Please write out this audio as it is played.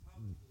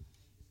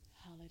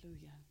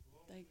Hallelujah.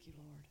 Thank you,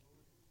 Lord.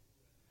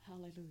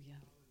 Hallelujah.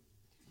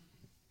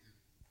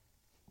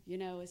 You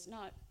know, it's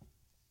not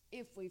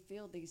if we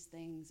feel these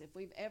things, if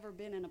we've ever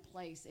been in a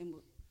place, and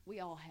we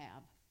all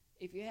have.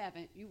 If you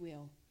haven't, you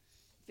will.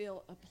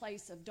 Feel a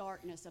place of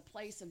darkness, a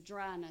place of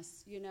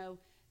dryness, you know.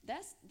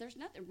 There's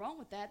nothing wrong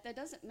with that. That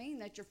doesn't mean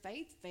that your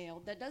faith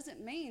failed. That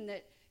doesn't mean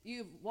that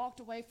you've walked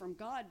away from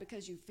God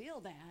because you feel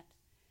that.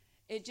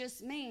 It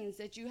just means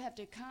that you have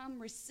to come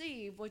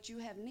receive what you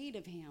have need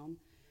of Him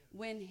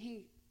when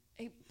He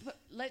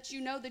lets you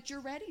know that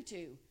you're ready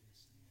to.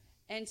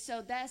 And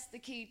so that's the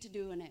key to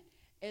doing it,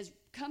 is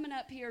coming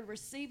up here,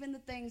 receiving the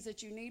things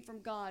that you need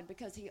from God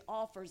because He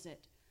offers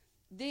it.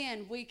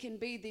 Then we can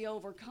be the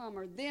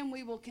overcomer. Then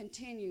we will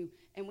continue,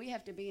 and we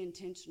have to be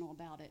intentional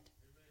about it.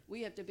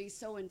 We have to be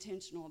so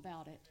intentional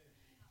about it.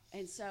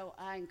 And so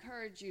I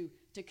encourage you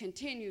to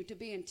continue to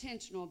be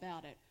intentional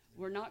about it.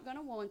 We're not going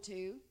to want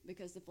to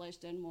because the flesh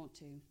doesn't want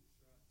to.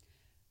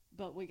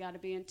 But we got to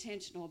be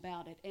intentional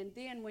about it. And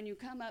then when you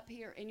come up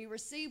here and you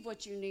receive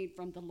what you need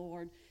from the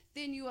Lord,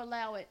 then you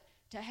allow it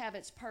to have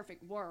its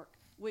perfect work,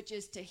 which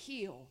is to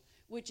heal,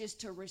 which is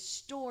to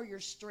restore your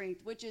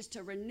strength, which is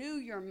to renew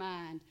your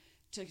mind,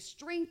 to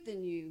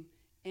strengthen you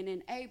and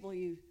enable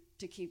you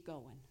to keep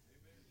going.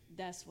 Amen.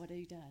 That's what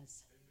He does.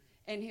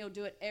 Amen. And He'll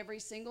do it every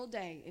single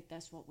day if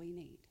that's what we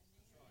need.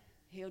 Right.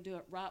 He'll do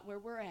it right where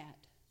we're at. Right.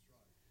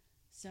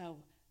 So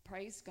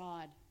praise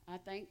God. I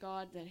thank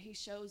God that He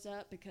shows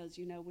up because,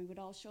 you know, we would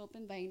all show up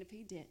in vain if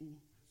He didn't.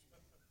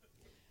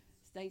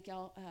 Thank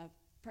y'all.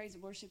 Praise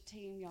and worship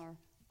team. Y'all are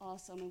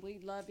awesome. And we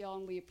love y'all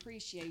and we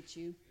appreciate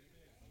you.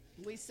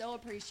 Amen. We so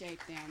appreciate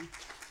them.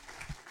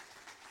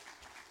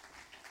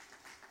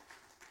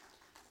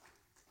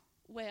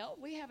 Well,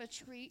 we have a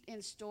treat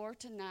in store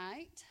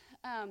tonight.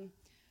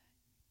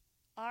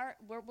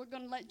 We're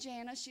going to let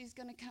Jana, she's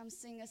going to come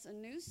sing us a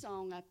new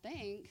song, I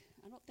think.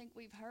 I don't think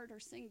we've heard her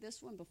sing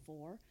this one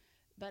before.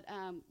 But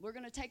we're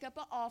going to take up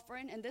an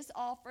offering, and this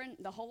offering,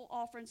 the whole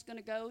offering is going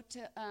to go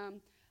to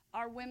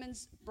our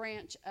women's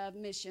branch of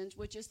missions,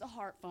 which is the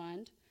Heart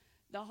Fund.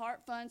 The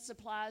Heart Fund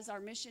supplies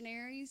our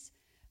missionaries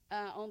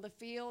on the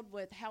field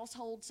with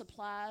household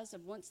supplies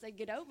of once they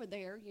get over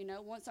there, you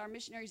know, once our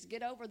missionaries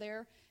get over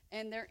there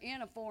and they're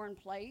in a foreign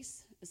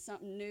place,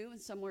 something new and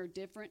somewhere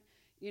different,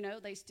 you know,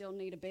 they still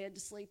need a bed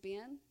to sleep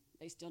in.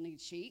 They still need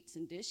sheets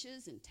and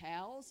dishes and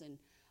towels and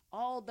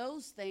all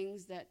those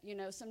things that, you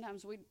know,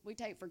 sometimes we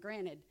take for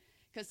granted.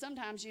 Because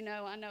sometimes, you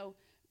know, I know,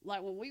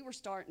 like when we were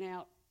starting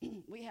out,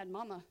 we had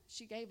Mama,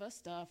 she gave us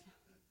stuff.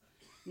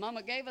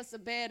 Mama gave us a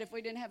bed if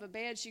we didn't have a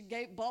bed. She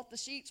bought the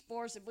sheets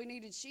for us if we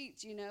needed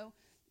sheets, you know.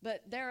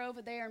 But they're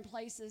over there in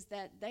places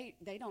that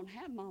they don't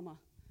have Mama.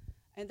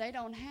 And they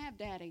don't have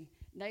Daddy.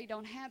 They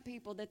don't have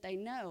people that they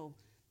know.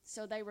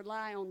 So they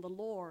rely on the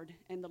Lord,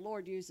 and the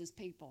Lord uses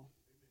people.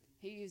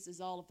 He uses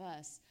all of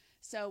us.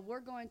 So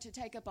we're going to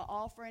take up an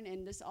offering,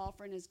 and this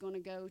offering is going to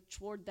go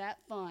toward that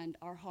fund,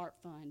 our Heart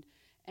Fund.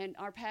 And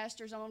our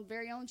pastor's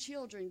very own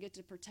children get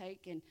to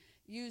partake and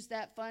use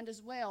that fund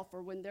as well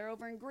for when they're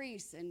over in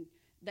Greece and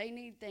they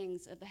need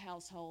things of the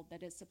household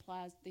that it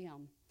supplies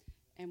them.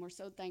 And we're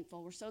so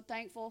thankful. We're so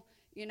thankful.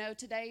 You know,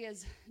 today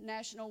is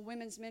National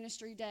Women's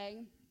Ministry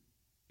Day.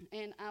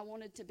 And I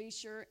wanted to be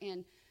sure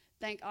and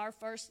thank our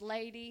First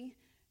Lady,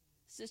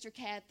 Sister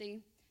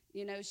Kathy.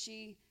 You know,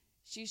 she's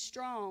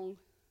strong.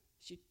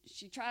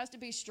 She tries to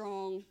be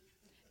strong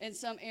in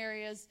some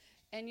areas.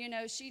 And, you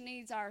know, she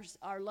needs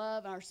our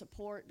love, our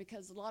support,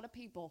 because a lot of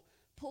people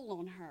pull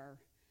on her,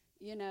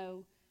 you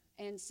know.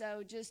 And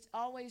so just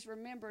always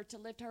remember to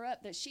lift her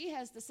up, that she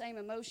has the same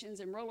emotions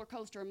and roller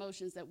coaster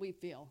emotions that we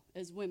feel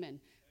as women.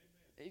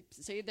 Amen.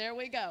 See, there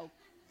we go.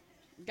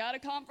 Got a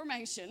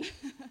confirmation.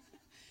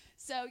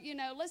 So, you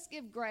know, let's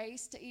give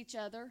grace to each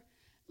other.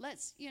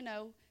 Let's, you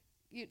know,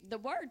 the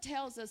word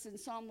tells us in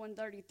Psalm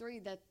 133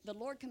 that the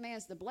Lord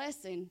commands the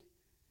blessing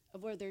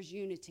of where there's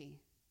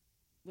unity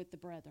with the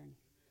brethren.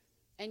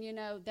 And, you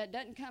know, that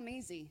doesn't come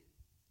easy.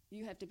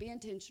 You have to be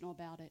intentional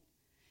about it.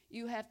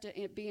 You have to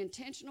be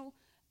intentional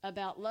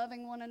about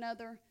loving one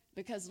another,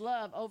 because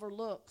love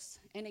overlooks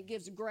and it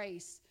gives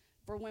grace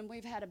for when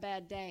we've had a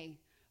bad day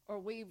or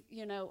we,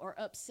 you know, are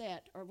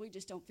upset or we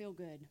just don't feel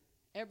good.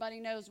 Everybody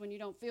knows when you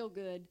don't feel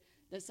good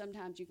that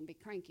sometimes you can be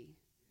cranky,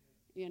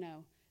 you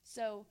know.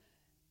 So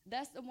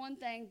that's the one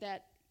thing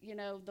that, you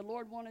know, the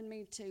Lord wanted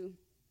me to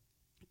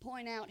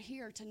point out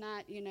here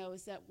tonight, you know,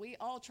 is that we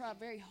all try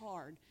very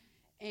hard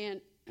and,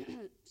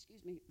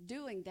 excuse me,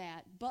 doing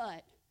that,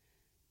 but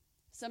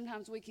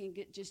sometimes we can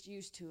get just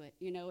used to it.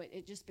 You know,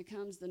 it just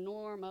becomes the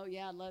norm. Oh,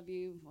 yeah, I love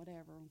you,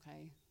 whatever,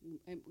 okay,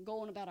 and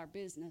going about our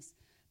business.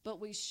 But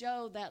we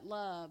show that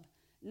love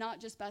not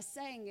just by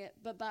saying it,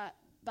 but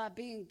by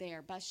being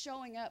there, by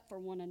showing up for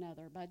one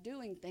another, by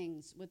doing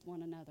things with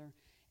one another.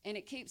 And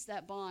it keeps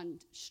that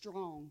bond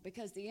strong,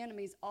 because the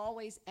enemy's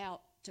always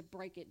out to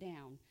break it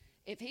down.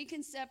 If he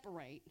can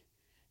separate,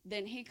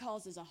 then he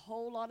causes a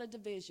whole lot of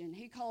division.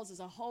 He causes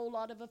a whole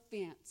lot of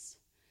offense.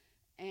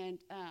 And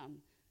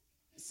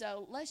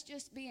so let's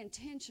just be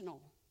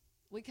intentional.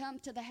 We come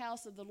to the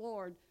house of the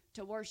Lord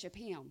to worship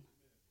him,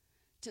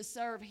 to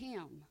serve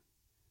him.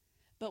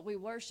 But we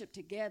worship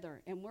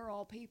together, and we're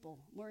all people.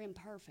 We're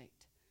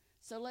imperfect.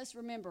 So let's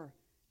remember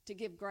to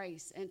give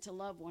grace and to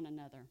love one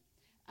another.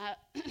 I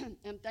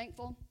am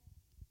thankful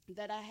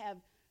that I have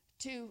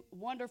two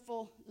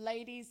wonderful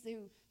ladies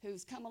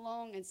who's come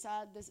along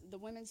inside the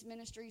women's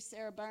ministry,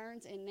 Sarah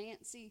Burns and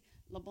Nancy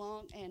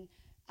LeBlanc, and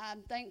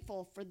I'm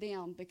thankful for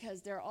them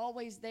because they're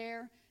always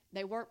there.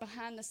 They work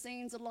behind the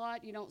scenes a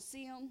lot. You don't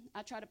see them.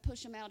 I try to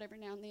push them out every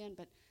now and then,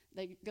 but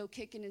they go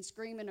kicking and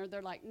screaming, or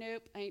they're like,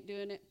 nope, ain't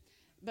doing it.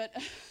 But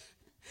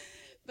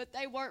but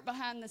they work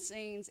behind the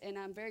scenes, and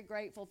I'm very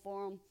grateful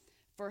for them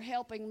for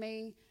helping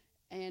me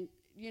and,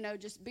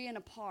 just being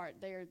a part.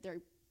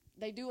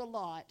 They do a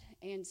lot.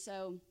 And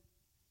so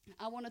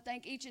I want to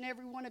thank each and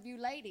every one of you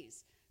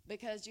ladies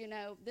because,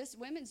 this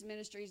women's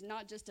ministry is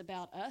not just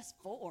about us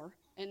four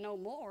and no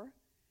more.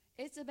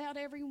 It's about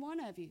every one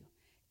of you.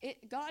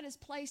 God has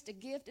placed a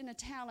gift and a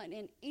talent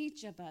in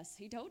each of us.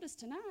 He told us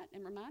tonight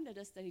and reminded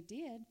us that he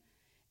did.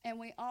 And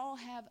we all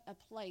have a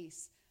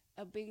place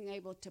of being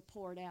able to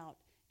pour it out.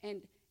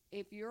 And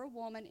if you're a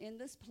woman in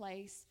this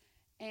place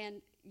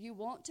and you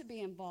want to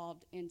be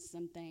involved in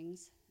some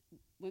things,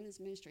 women's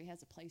ministry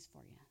has a place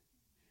for you.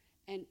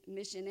 And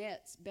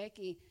missionettes,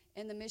 Becky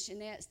and the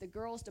missionettes, the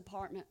girls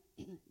department,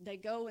 they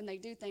go and they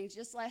do things.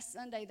 Just last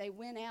Sunday, they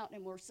went out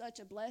and were such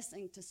a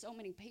blessing to so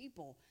many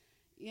people.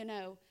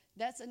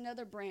 That's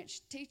another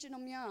branch, teaching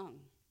them young.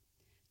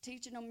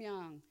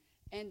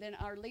 And then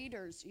our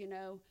leaders,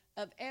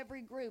 of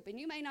every group. And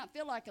you may not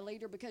feel like a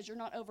leader because you're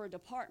not over a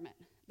department.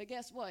 But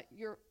guess what?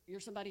 You're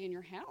somebody in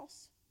your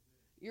house.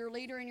 You're a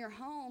leader in your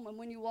home and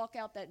when you walk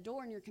out that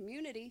door in your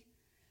community.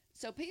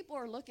 So people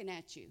are looking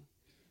at you.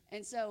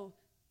 And so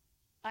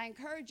I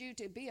encourage you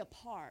to be a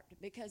part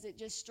because it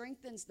just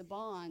strengthens the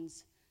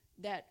bonds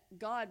that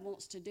God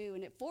wants to do.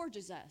 And it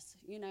forges us.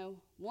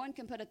 One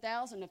can put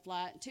 1,000 to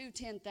flight and two,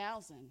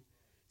 10,000.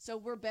 So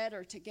we're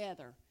better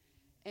together.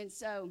 And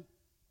so,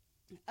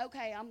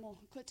 okay, I'm going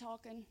to quit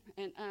talking.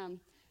 And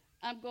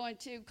I'm going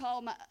to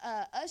call my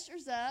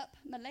ushers up,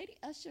 my lady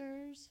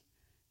ushers.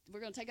 We're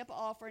going to take up an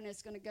offering.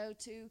 It's going to go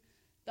to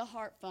the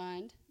Heart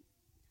Fund.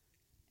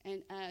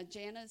 And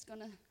Jana is going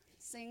to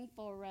sing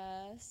for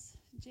us.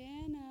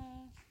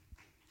 Jana.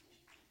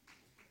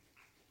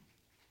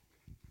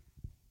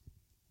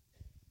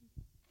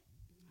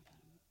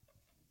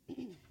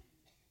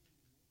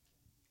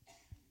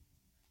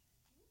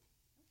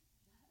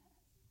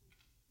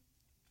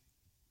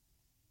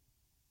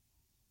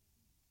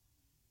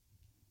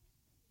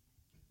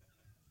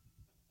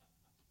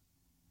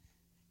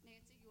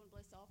 Nancy, you want to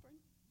bless the offering?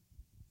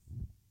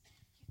 You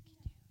can do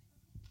it.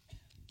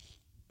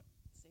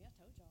 See, I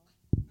told y'all.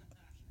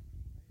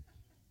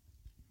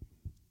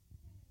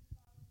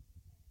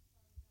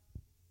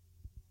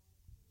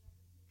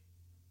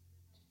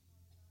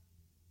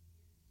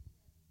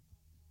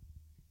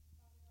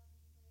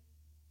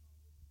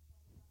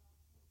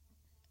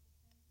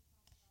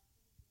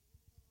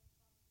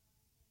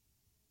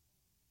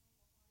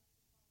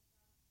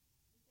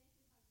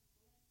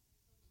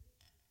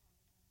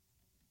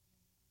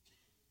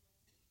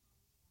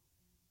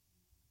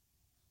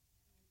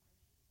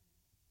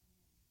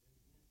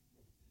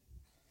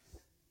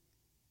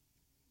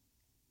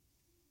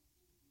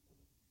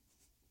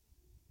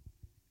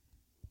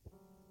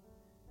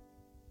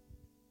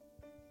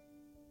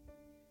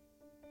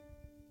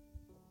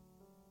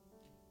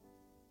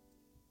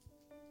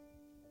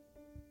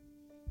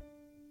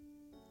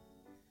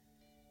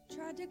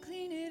 Tried to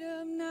clean it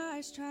up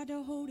nice, tried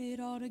to hold it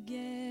all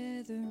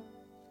together.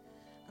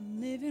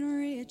 I'm living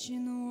rich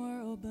in the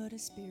world, but a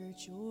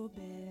spiritual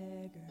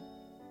beggar.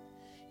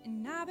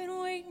 And I've been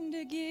waiting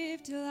to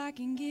give till I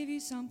can give you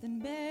something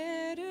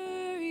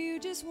better. You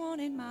just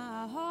wanted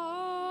my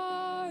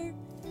heart,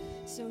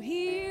 so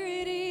here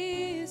it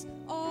is,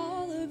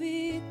 all of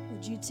it.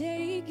 Would you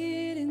take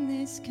it in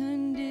this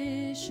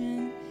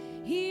condition?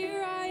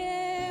 Here I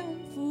am,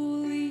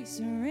 fully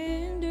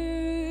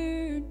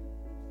surrendered.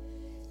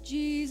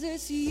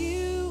 Jesus,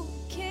 you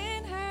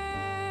can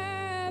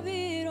have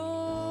it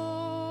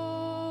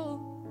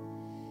all.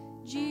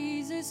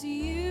 Jesus,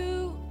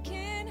 you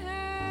can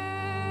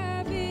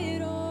have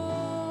it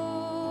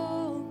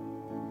all.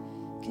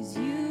 'Cause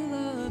you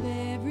love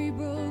every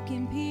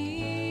broken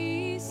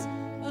piece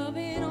of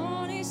an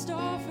honest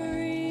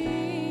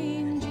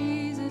offering.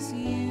 Jesus,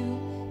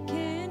 you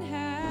can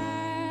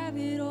have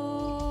it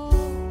all.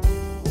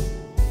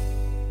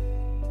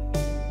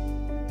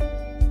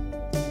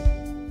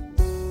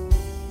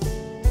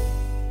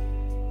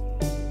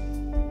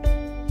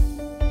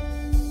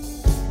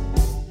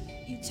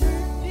 You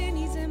turned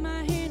pennies in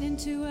my hand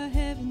into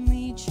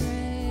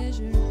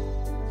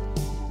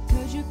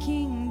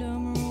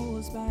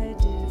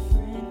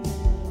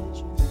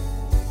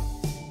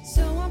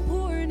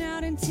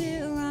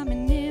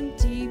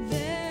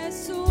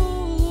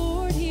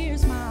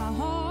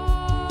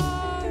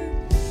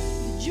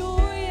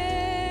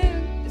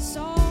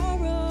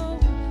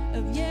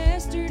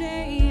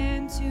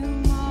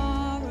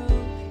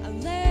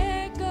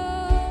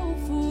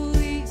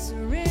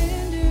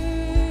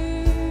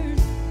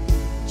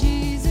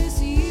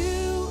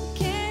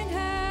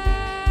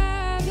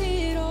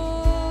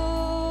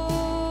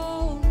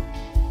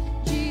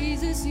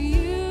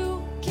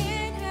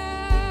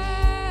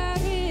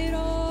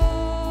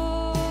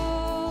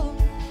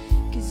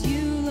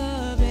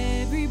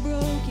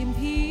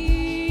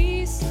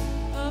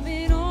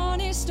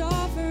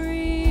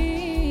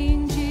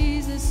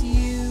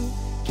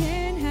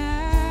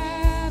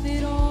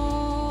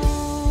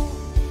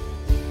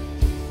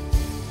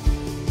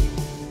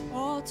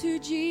to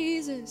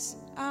Jesus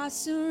I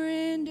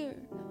surrender,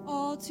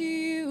 all to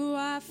you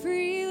I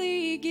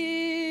freely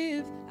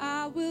give.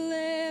 I will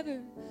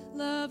ever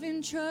love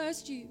and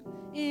trust you.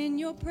 In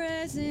your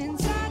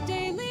presence I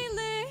daily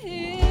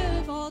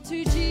live. All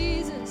to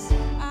Jesus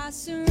I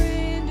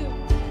surrender,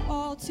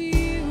 all to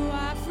you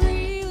I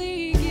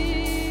freely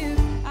give.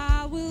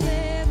 I will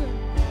ever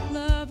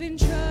love and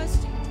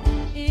trust you.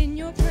 In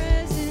your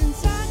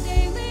presence I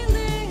daily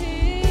live.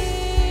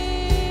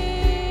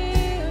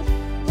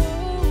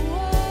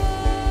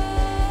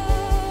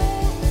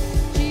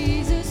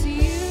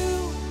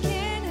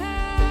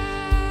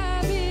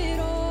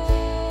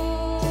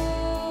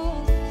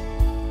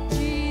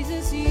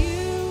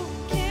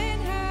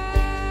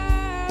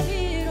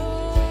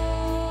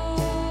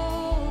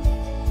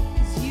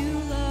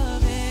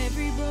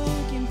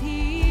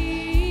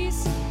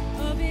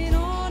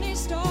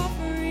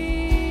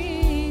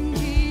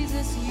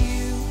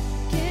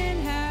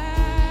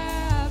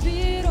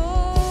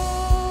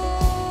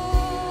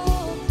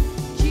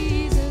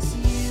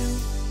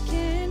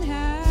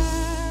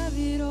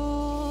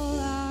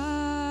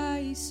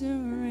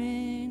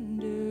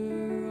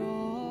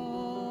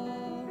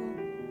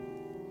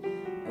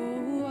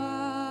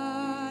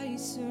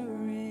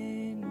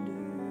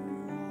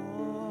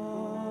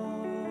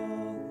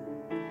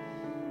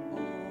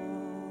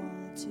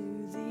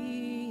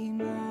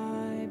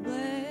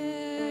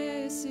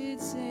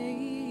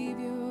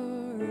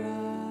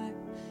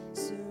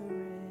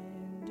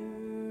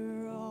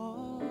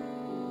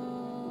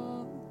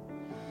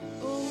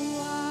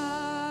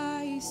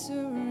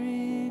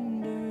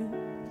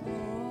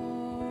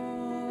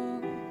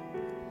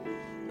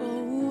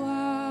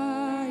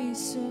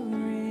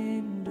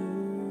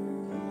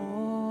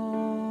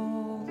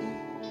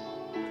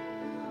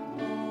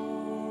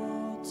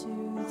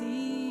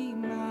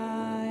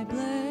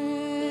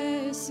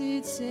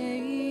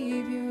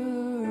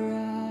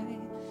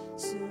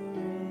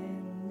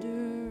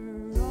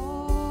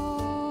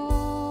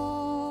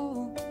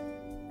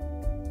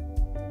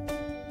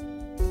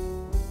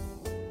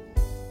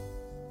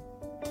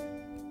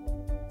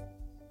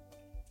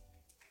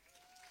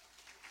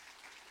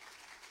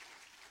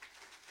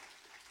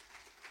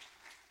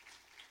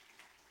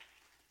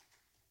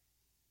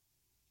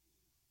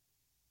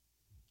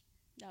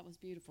 That was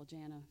beautiful,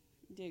 Jana.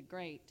 You did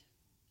great.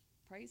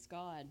 Praise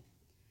God.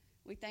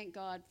 We thank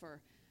God for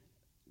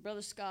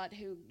Brother Scott,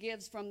 who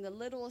gives from the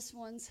littlest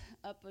ones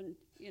up and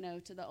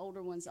to the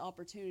older ones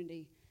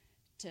opportunity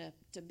to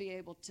be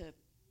able to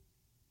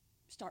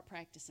start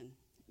practicing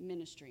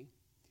ministry.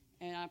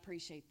 And I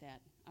appreciate that.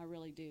 I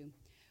really do.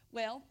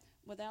 Well,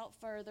 without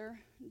further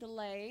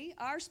delay,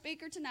 our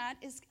speaker tonight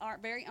is our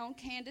very own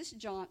Candace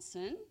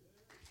Johnson.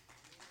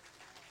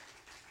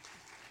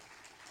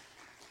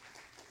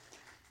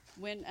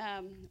 When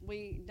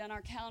we done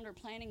our calendar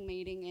planning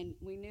meeting and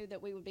we knew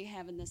that we would be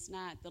having this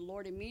night, the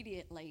Lord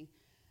immediately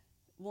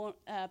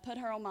put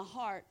her on my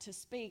heart to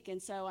speak. And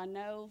so I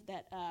know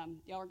that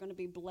y'all are going to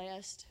be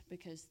blessed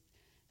because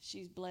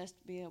she's blessed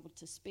to be able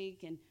to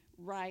speak and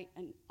write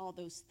and all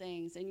those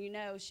things.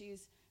 And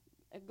she's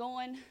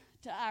going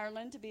to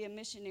Ireland to be a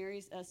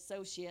missionary's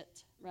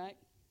associate, right?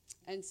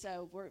 And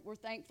so we're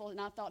thankful.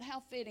 And I thought how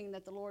fitting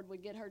that the Lord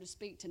would get her to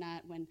speak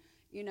tonight when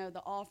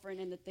the offering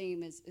and the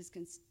theme is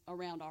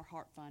around our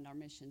heart fund, our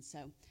mission.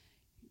 So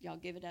y'all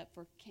give it up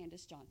for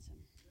Candace Johnson.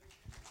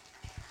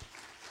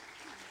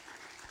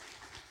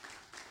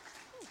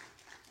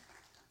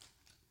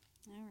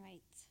 All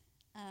right.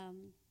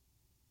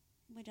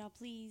 Would y'all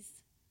please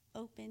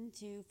open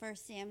to 1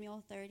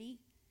 Samuel 30,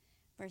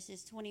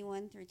 verses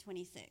 21 through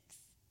 26.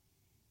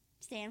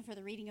 Stand for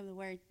the reading of the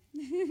word.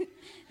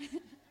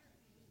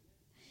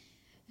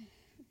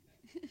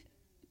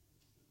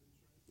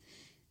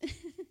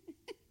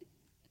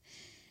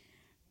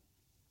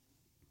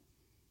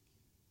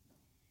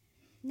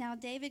 Now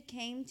David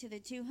came to the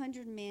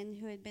 200 men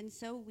who had been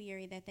so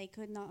weary that they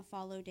could not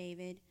follow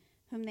David,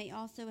 whom they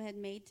also had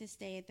made to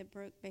stay at the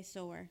brook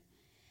Besor.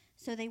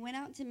 So they went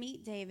out to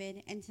meet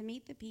David and to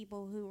meet the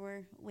people who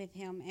were with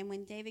him. And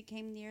when David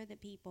came near the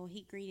people,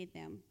 he greeted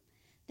them.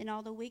 Then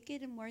all the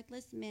wicked and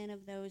worthless men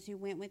of those who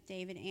went with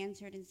David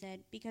answered and said,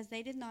 because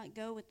they did not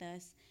go with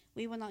us,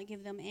 we will not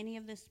give them any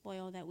of the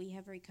spoil that we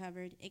have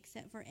recovered,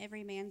 except for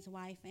every man's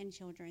wife and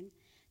children,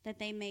 that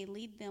they may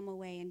lead them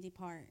away and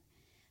depart.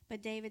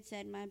 But David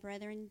said, my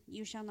brethren,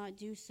 you shall not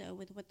do so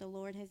with what the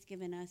Lord has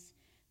given us,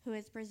 who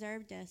has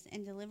preserved us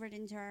and delivered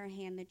into our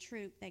hand the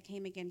troop that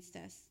came against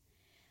us.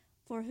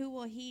 For who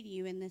will heed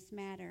you in this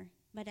matter?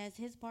 But as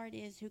his part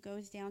is who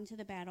goes down to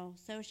the battle,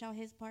 so shall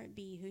his part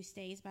be who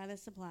stays by the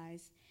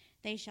supplies.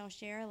 They shall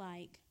share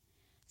alike.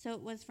 So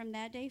it was from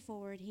that day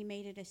forward he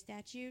made it a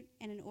statute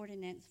and an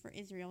ordinance for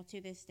Israel to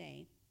this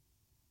day.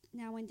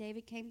 Now when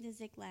David came to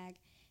Ziklag,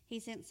 he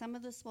sent some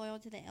of the spoil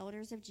to the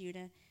elders of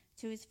Judah,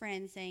 to his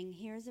friends, saying,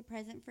 here is a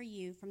present for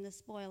you from the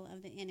spoil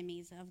of the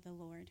enemies of the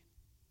Lord.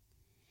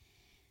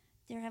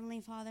 Dear Heavenly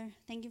Father,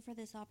 thank you for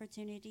this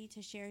opportunity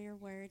to share your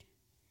word.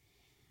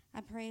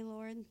 I pray,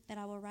 Lord, that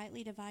I will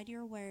rightly divide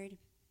your word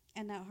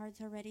and that hearts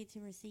are ready to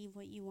receive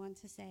what you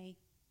want to say.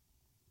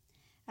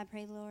 I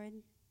pray, Lord,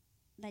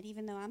 that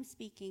even though I'm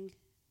speaking,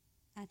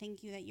 I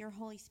thank you that your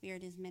Holy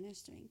Spirit is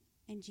ministering.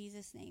 In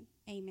Jesus' name,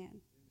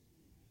 amen.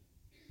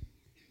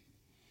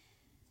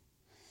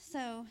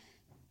 So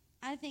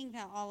I think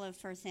that all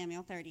of 1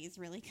 Samuel 30 is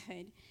really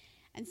good.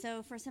 And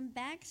so for some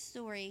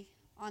backstory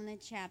on the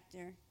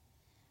chapter,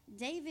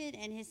 David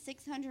and his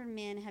 600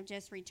 men have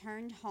just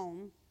returned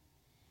home.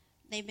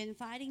 They've been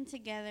fighting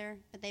together,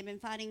 but they've been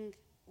fighting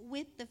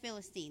with the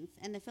Philistines,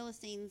 and the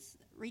Philistines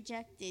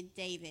rejected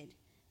David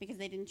because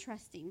they didn't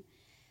trust him.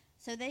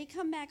 So they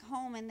come back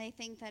home and they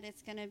think that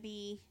it's going to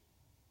be,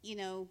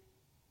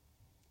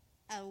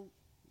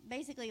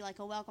 basically like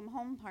a welcome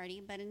home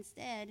party, but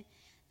instead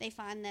they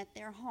find that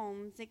their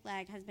home,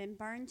 Ziklag, has been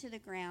burned to the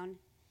ground,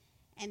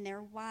 and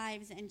their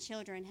wives and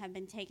children have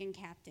been taken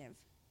captive.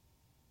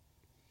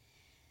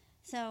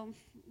 So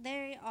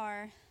they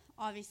are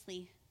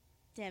obviously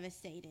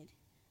devastated.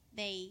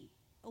 They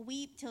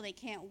weep till they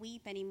can't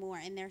weep anymore,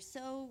 and they're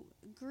so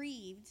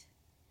grieved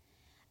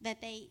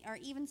that they are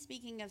even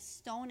speaking of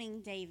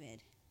stoning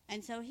David.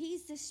 And so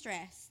he's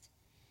distressed.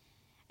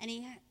 And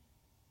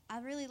I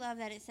really love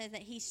that it says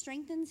that he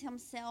strengthens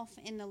himself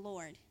in the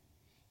Lord.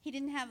 He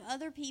didn't have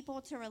other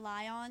people to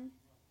rely on.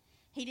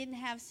 He didn't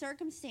have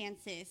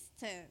circumstances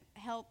to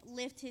help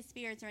lift his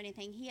spirits or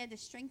anything. He had to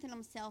strengthen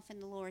himself in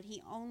the Lord.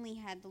 He only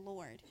had the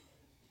Lord.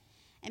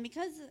 And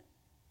because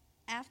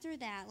after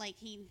that,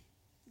 he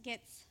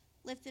gets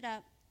lifted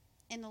up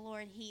in the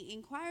Lord, he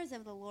inquires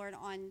of the Lord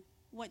on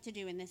what to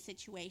do in this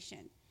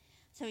situation.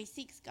 So he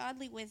seeks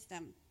godly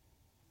wisdom.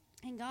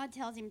 And God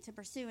tells him to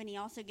pursue, and he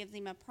also gives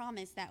him a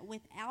promise that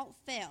without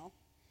fail,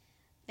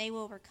 they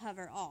will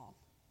recover all.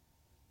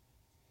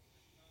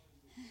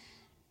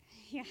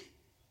 Yeah.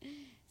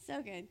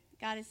 So good.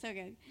 God is so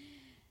good.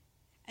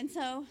 And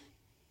so,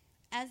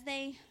 as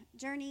they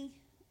journey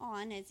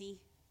on, as he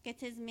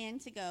gets his men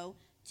to go,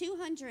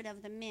 200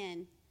 of the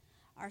men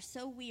are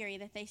so weary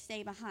that they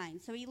stay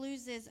behind. So he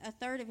loses a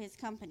third of his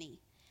company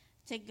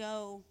to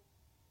go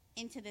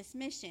into this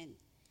mission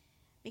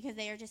because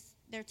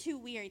they're too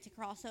weary to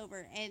cross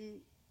over.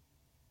 And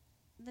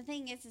the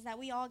thing is that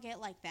we all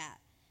get like that.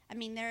 I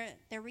mean,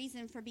 their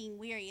reason for being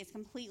weary is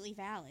completely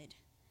valid.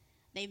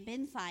 They've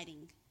been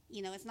fighting.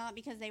 It's not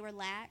because they were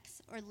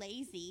lax or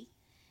lazy.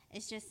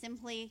 It's just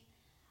simply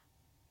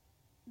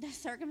the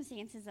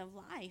circumstances of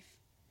life.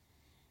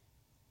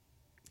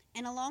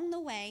 And along the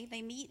way,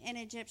 they meet an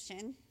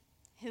Egyptian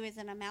who is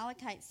an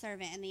Amalekite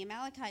servant, and the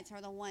Amalekites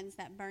are the ones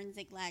that burn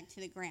Ziklag to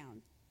the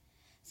ground.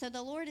 So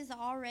the Lord has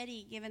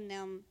already given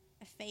them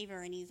a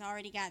favor, and he's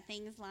already got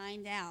things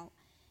lined out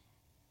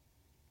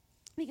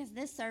because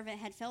this servant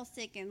had fell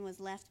sick and was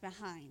left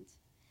behind.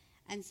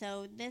 And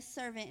so this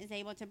servant is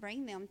able to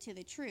bring them to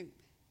the troop.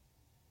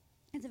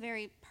 It's a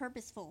very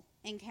purposeful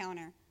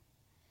encounter.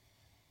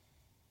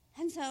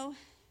 And so,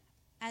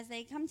 as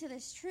they come to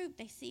this troop,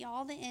 they see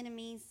all the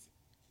enemies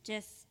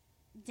just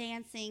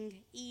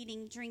dancing,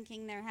 eating,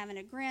 drinking. They're having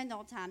a grand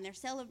old time. They're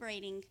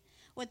celebrating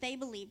what they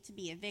believe to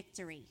be a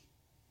victory.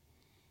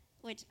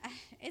 Which,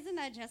 isn't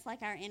that just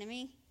like our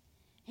enemy?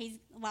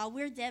 While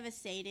we're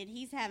devastated,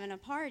 he's having a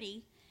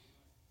party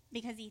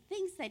because he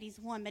thinks that he's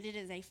won, but it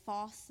is a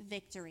false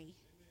victory.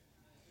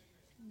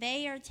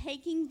 They are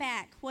taking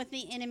back what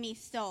the enemy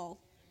stole.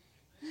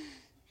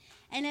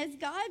 And as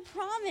God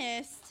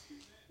promised,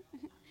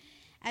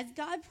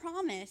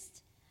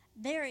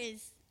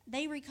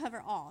 they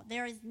recover all.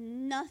 There is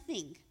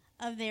nothing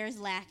of theirs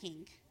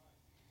lacking.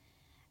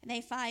 They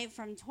fight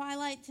from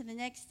twilight to the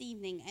next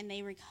evening, and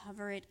they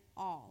recover it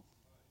all.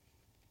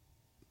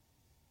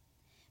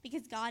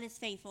 Because God is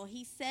faithful.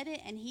 He said it,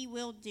 and he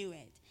will do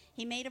it.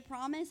 He made a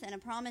promise, and a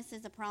promise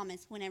is a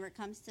promise whenever it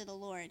comes to the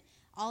Lord.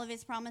 All of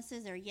his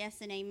promises are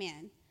yes and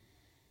amen.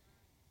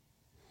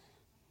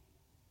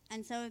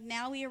 And so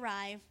now we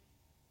arrive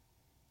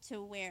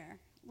to where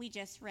we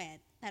just read,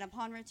 that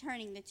upon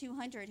returning, the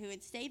 200 who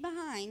had stayed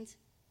behind,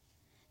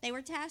 they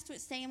were tasked with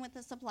staying with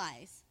the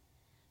supplies.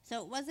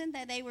 So it wasn't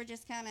that they were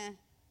just kind of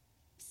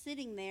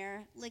sitting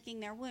there licking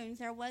their wounds.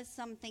 There was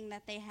something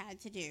that they had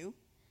to do.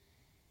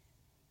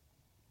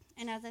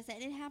 And as I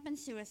said, it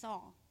happens to us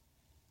all.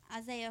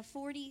 Isaiah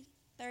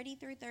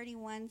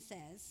 40:30-31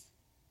 says,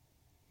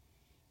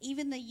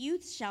 "Even the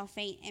youths shall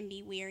faint and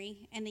be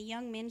weary, and the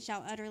young men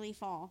shall utterly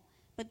fall.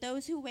 But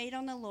those who wait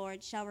on the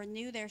Lord shall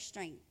renew their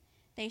strength.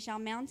 They shall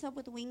mount up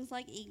with wings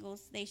like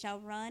eagles. They shall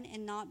run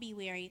and not be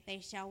weary. They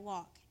shall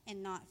walk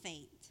and not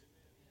faint."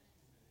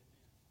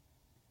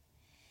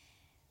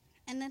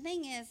 And the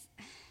thing is,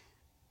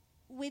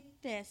 with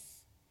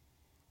this,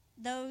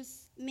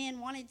 those men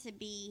wanted to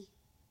be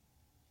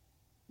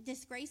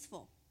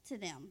disgraceful to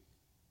them.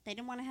 They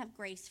didn't want to have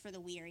grace for the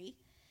weary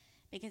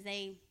because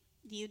they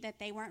viewed that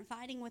they weren't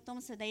fighting with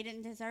them, so they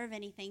didn't deserve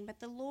anything. But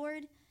the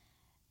Lord,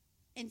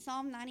 in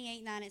Psalm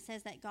 98:9, it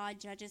says that God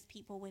judges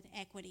people with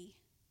equity.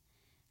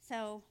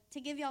 So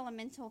to give y'all a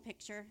mental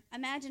picture,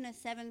 imagine a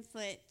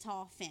 7-foot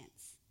tall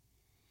fence.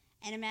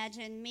 And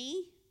imagine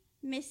me,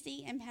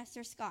 Misty, and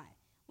Pastor Scott.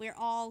 We're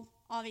all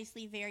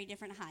obviously very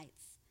different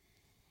heights.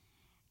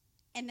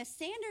 And the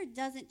standard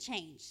doesn't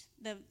change.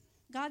 The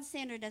God's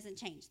standard doesn't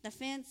change. The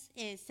fence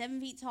is 7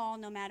 feet tall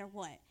no matter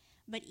what.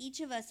 But each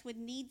of us would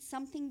need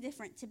something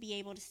different to be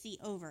able to see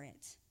over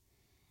it.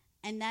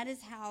 And that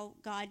is how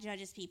God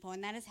judges people,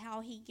 and that is how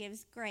he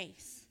gives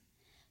grace.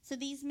 So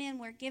these men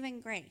were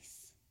given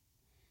grace.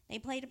 They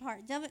played a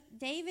part.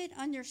 David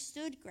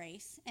understood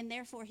grace, and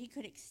therefore he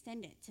could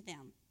extend it to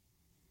them.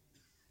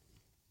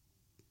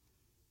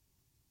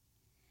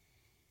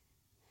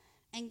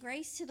 And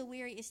grace to the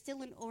weary is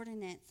still an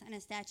ordinance and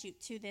a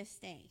statute to this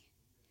day.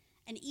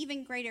 An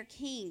even greater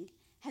king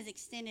has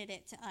extended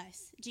it to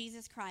us,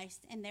 Jesus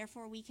Christ, and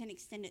therefore we can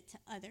extend it to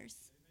others.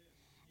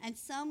 Amen. And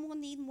some will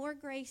need more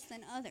grace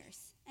than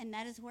others, and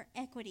that is where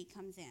equity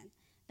comes in.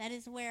 That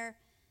is where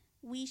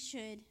we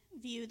should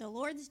view the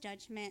Lord's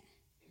judgment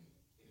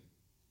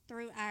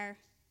through our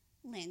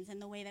lens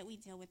and the way that we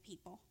deal with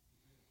people.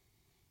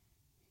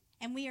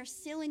 And we are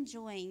still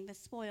enjoying the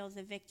spoils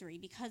of victory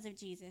because of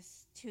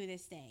Jesus to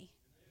this day.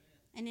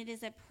 And it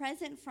is a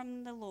present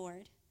from the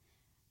Lord,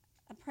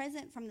 a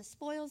present from the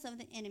spoils of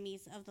the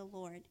enemies of the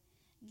Lord,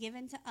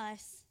 given to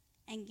us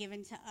and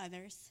given to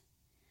others.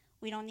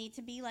 We don't need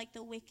to be like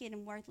the wicked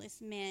and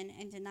worthless men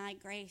and deny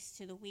grace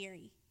to the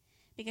weary,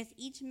 because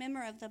each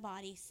member of the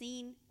body,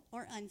 seen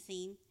or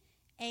unseen,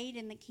 aid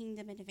in the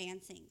kingdom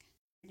advancing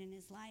in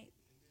his light.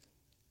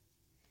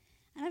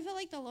 And I feel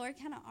like the Lord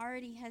kind of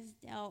already has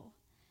dealt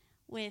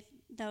with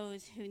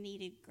those who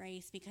needed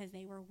grace because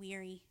they were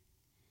weary.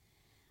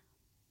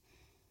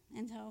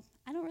 And so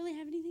I don't really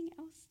have anything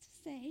else to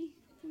say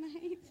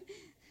tonight.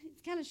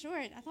 It's kind of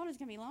short. I thought it was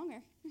going to be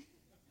longer.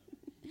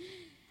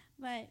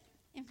 But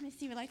if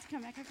Misty would like to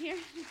come back up here.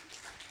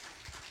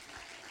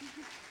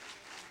 Perfect.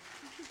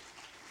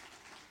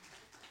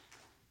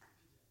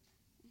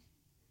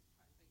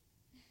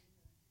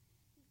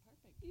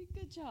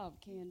 Good job,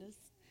 Candace.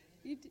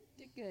 You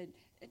did good.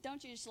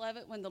 Don't you just love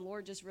it when the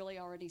Lord just really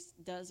already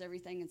does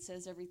everything and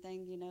says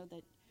everything,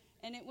 that...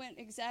 And it went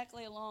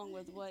exactly along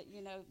with what,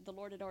 the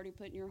Lord had already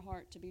put in your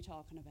heart to be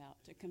talking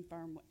about, to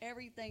confirm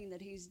everything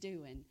that he's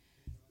doing.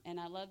 And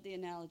I love the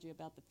analogy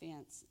about the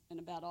fence and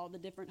about all the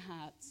different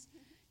heights.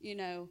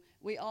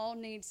 We all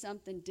need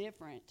something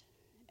different,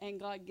 and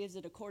God gives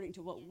it according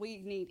to what we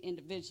need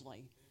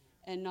individually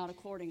and not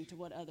according to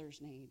what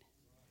others need.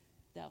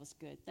 That was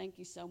good. Thank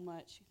you so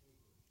much.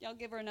 Y'all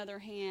give her another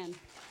hand.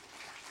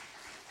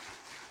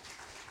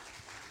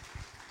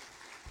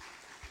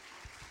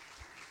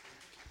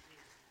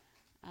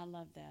 I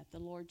love that. The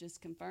Lord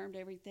just confirmed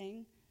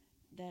everything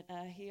that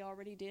he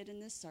already did in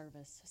this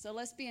service. So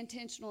let's be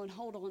intentional and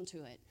hold on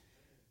to it.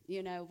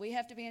 We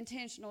have to be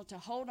intentional to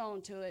hold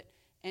on to it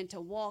and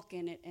to walk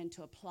in it and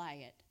to apply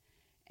it.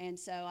 And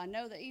so I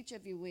know that each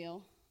of you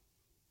will.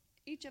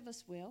 Each of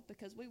us will,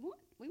 because we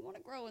want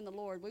to grow in the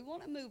Lord. We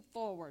want to move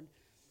forward.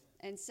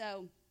 And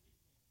so,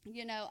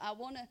 I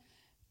want to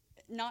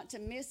not to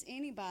miss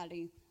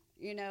anybody,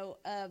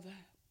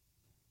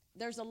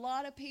 there's a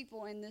lot of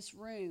people in this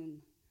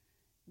room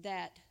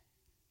that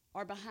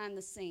are behind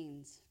the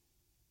scenes.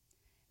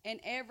 And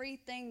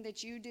everything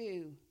that you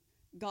do,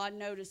 God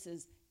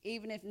notices,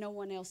 even if no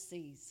one else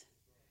sees.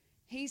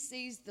 He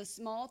sees the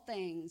small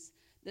things,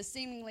 the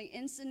seemingly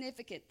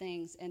insignificant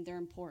things, and they're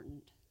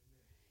important.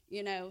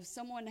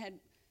 Someone had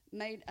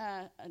made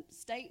a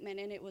statement,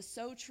 and it was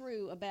so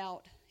true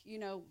about,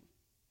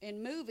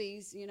 in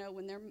movies,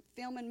 when they're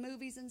filming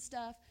movies and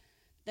stuff,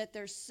 that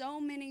there's so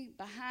many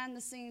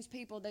behind-the-scenes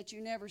people that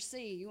you never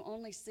see. You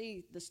only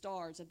see the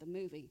stars of the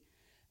movie.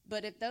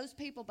 But if those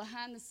people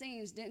behind the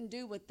scenes didn't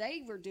do what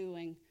they were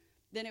doing,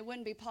 then it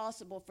wouldn't be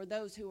possible for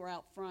those who are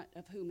out front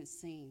of whom is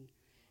seen.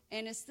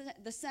 And it's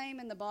the same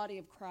in the body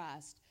of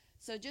Christ.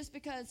 So just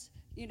because,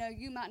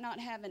 you might not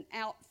have an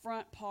out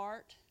front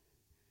part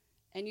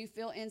and you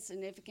feel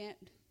insignificant,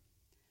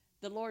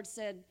 the Lord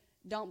said,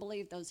 don't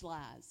believe those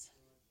lies.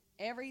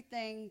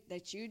 Everything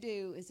that you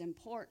do is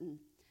important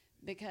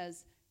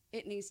because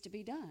it needs to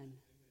be done.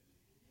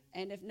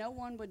 And if no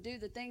one would do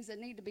the things that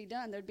need to be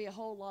done, there'd be a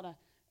whole lot of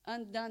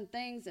undone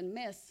things and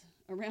mess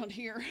around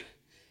here,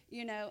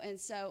 And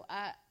so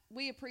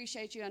we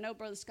appreciate you. I know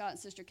Brother Scott and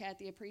Sister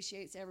Kathy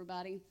appreciates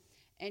everybody.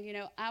 And,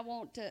 I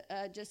want to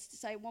just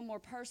say one more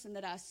person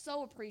that I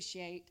so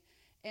appreciate,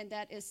 and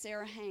that is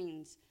Sarah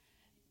Haynes,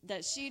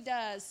 that she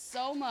does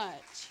so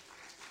much.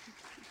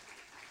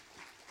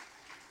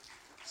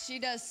 She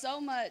does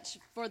so much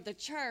for the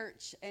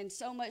church and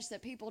so much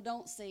that people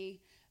don't see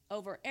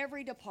over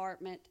every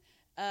department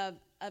of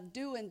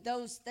doing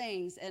those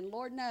things. And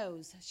Lord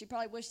knows, she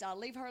probably wished I'd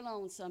leave her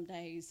alone some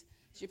days.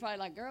 She's probably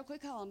like, girl,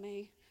 quit calling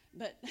me.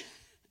 But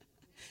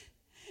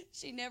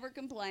she never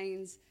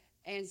complains.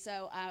 And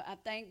so I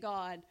thank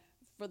God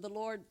for the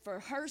Lord for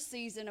her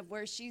season of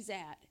where she's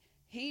at.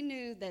 He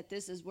knew that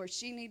this is where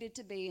she needed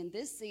to be in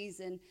this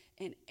season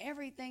and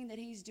everything that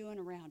he's doing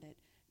around it,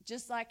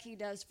 just like he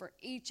does for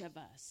each of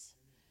us.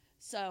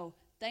 So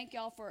thank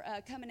y'all for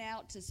coming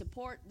out to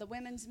support the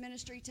women's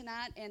ministry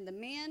tonight. And the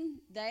men,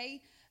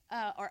 they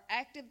are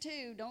active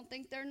too. Don't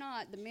think they're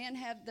not. The men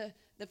have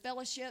the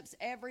fellowships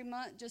every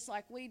month just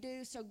like we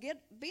do. So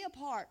be a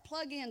part,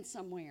 plug in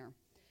somewhere,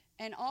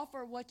 and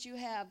offer what you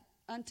have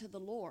unto the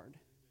Lord,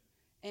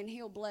 and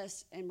he'll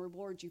bless and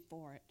reward you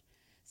for it.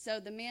 So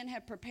the men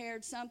have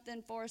prepared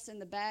something for us in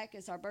the back.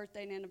 It's our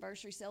birthday and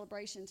anniversary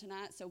celebration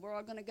tonight. So we're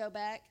all going to go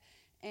back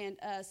and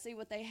see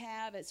what they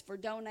have. It's for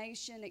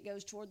donation. It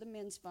goes toward the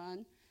men's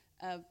fund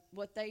of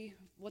what they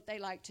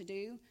like to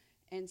do.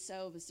 And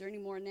so is there any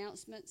more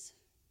announcements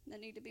that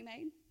need to be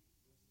made?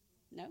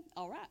 No?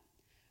 All right.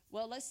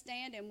 Well, let's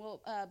stand and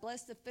we'll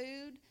bless the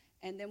food,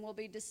 and then we'll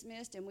be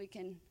dismissed and we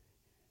can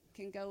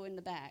go in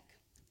the back.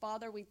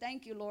 Father, we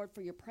thank you, Lord,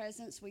 for your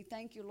presence. We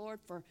thank you, Lord,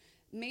 for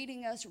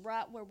meeting us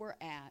right where we're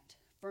at,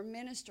 for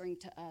ministering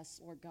to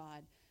us, Lord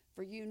God.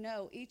 For you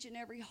know each and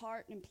every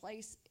heart and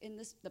place in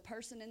this, the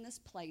person in this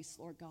place,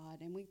 Lord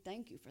God, and we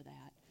thank you for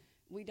that.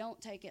 We don't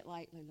take it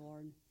lightly,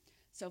 Lord.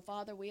 So,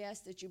 Father, we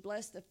ask that you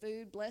bless the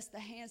food, bless the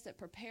hands that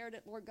prepared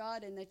it, Lord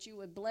God, and that you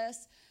would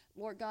bless,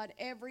 Lord God,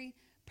 every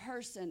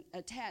person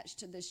attached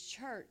to this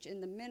church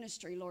in the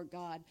ministry, Lord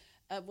God,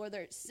 of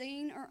whether it's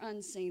seen or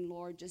unseen,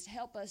 Lord. Just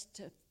help us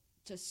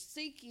to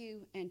seek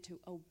you and to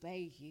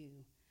obey you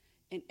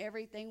in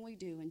everything we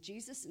do. In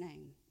Jesus'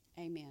 name,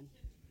 amen.